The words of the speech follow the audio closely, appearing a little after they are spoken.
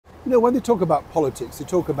You know, when they talk about politics, they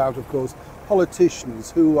talk about, of course,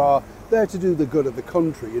 politicians who are there to do the good of the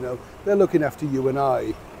country. You know, they're looking after you and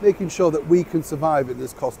I, making sure that we can survive in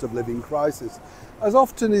this cost of living crisis. As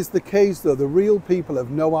often is the case, though, the real people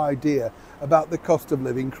have no idea about the cost of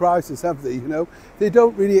living crisis, have they? You know, they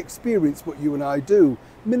don't really experience what you and I do.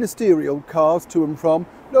 Ministerial cars to and from,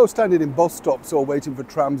 no standing in bus stops or waiting for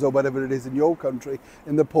trams or whatever it is in your country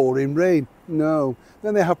in the pouring rain. No.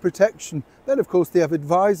 Then they have protection. Then, of course, they have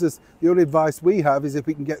advisors. The only advice we have is if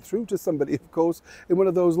we can get through to somebody, of course, in one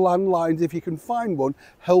of those landlines, if you can find one,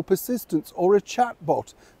 help assistance or a chat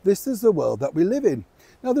bot. This is the world that we live in.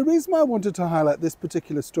 Now, the reason why I wanted to highlight this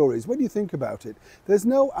particular story is when you think about it, there's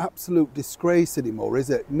no absolute disgrace anymore,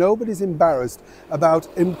 is it? Nobody's embarrassed about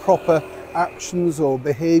improper actions or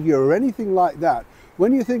behaviour or anything like that.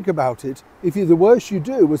 When you think about it, if you're the worse you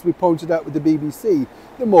do, as we pointed out with the BBC,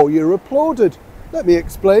 the more you're applauded. Let me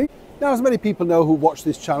explain. Now, as many people know who watch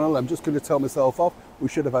this channel, I'm just going to tell myself off. We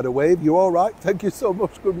should have had a wave. You all right? Thank you so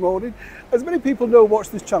much. Good morning. As many people know who watch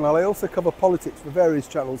this channel, I also cover politics for various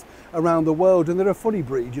channels around the world, and they're a funny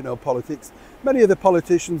breed, you know, politics. Many of the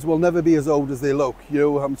politicians will never be as old as they look. You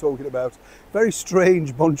know who I'm talking about. Very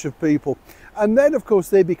strange bunch of people. And then, of course,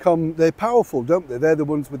 they're powerful, don't they? They're the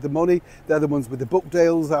ones with the money. They're the ones with the book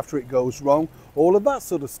deals after it goes wrong. All of that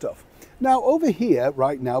sort of stuff. Now, over here,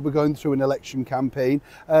 right now, we're going through an election campaign.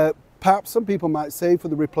 Perhaps some people might say for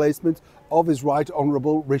the replacement of His Right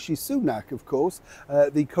Honourable Rishi Sunak, of course,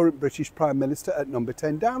 the current British Prime Minister at number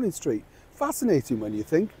 10 Downing Street. Fascinating when you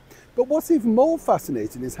think. But what's even more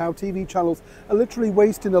fascinating is how TV channels are literally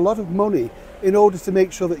wasting a lot of money in order to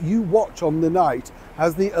make sure that you watch on the night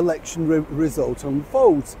as the election result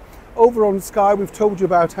unfolds. Over on Sky, we've told you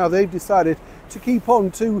about how they've decided to keep on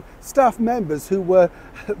two staff members who were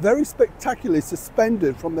very spectacularly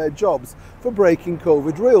suspended from their jobs for breaking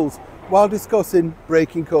COVID rules while discussing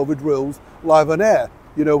breaking COVID rules live on air.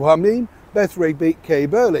 You know what I mean? Beth Rigby, Kay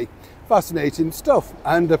Burley. Fascinating stuff.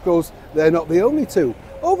 And of course, they're not the only two.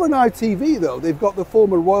 Over on ITV, though, they've got the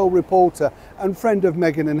former royal reporter and friend of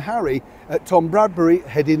Meghan and Harry, Tom Bradbury,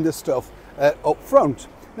 heading the stuff up front.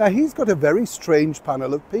 Now, he's got a very strange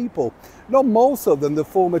panel of people, not more so than the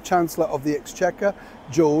former Chancellor of the Exchequer,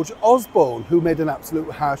 George Osborne, who made an absolute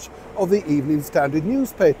hash of the Evening Standard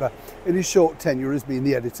newspaper in his short tenure as being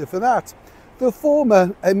the editor for that. The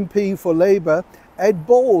former MP for Labour, Ed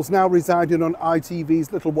Balls, now residing on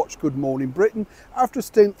ITV's Little Watch Good Morning Britain after a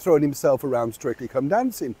stint throwing himself around Strictly Come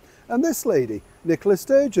Dancing. And this lady, Nicola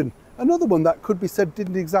Sturgeon, another one that could be said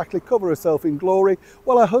didn't exactly cover herself in glory,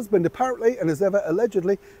 while her husband apparently, and as ever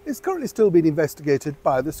allegedly, is currently still being investigated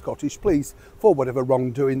by the Scottish police for whatever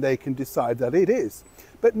wrongdoing they can decide that it is.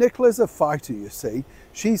 But Nicola's a fighter, you see.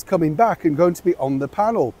 She's coming back and going to be on the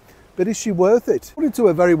panel. But is she worth it? According to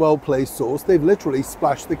a very well-placed source, they've literally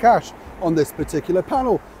splashed the cash on this particular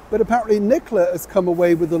panel. But apparently Nicola has come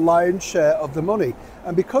away with the lion's share of the money.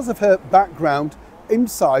 And because of her background,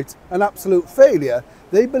 insight and absolute failure,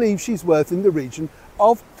 they believe she's worth in the region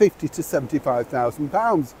of £50,000 to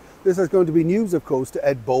 £75,000. This is going to be news, of course, to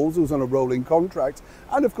Ed Balls, who's on a rolling contract,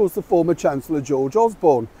 and of course the former Chancellor George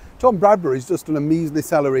Osborne. Tom Bradbury's just on a measly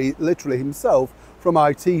salary, literally himself, from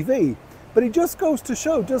ITV. But it just goes to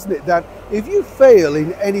show, doesn't it, that if you fail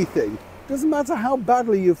in anything, doesn't matter how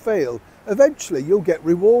badly you fail, eventually you'll get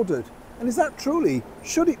rewarded. And is that truly,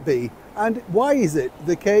 should it be, and why is it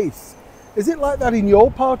the case? Is it like that in your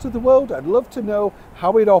part of the world? I'd love to know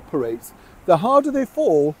how it operates. The harder they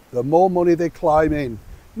fall, the more money they climb in.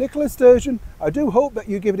 Nicola Sturgeon, I do hope that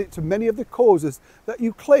you're giving it to many of the causes that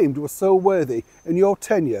you claimed were so worthy in your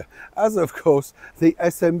tenure as, of course, the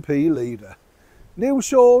SNP leader. Neil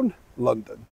Sean, London.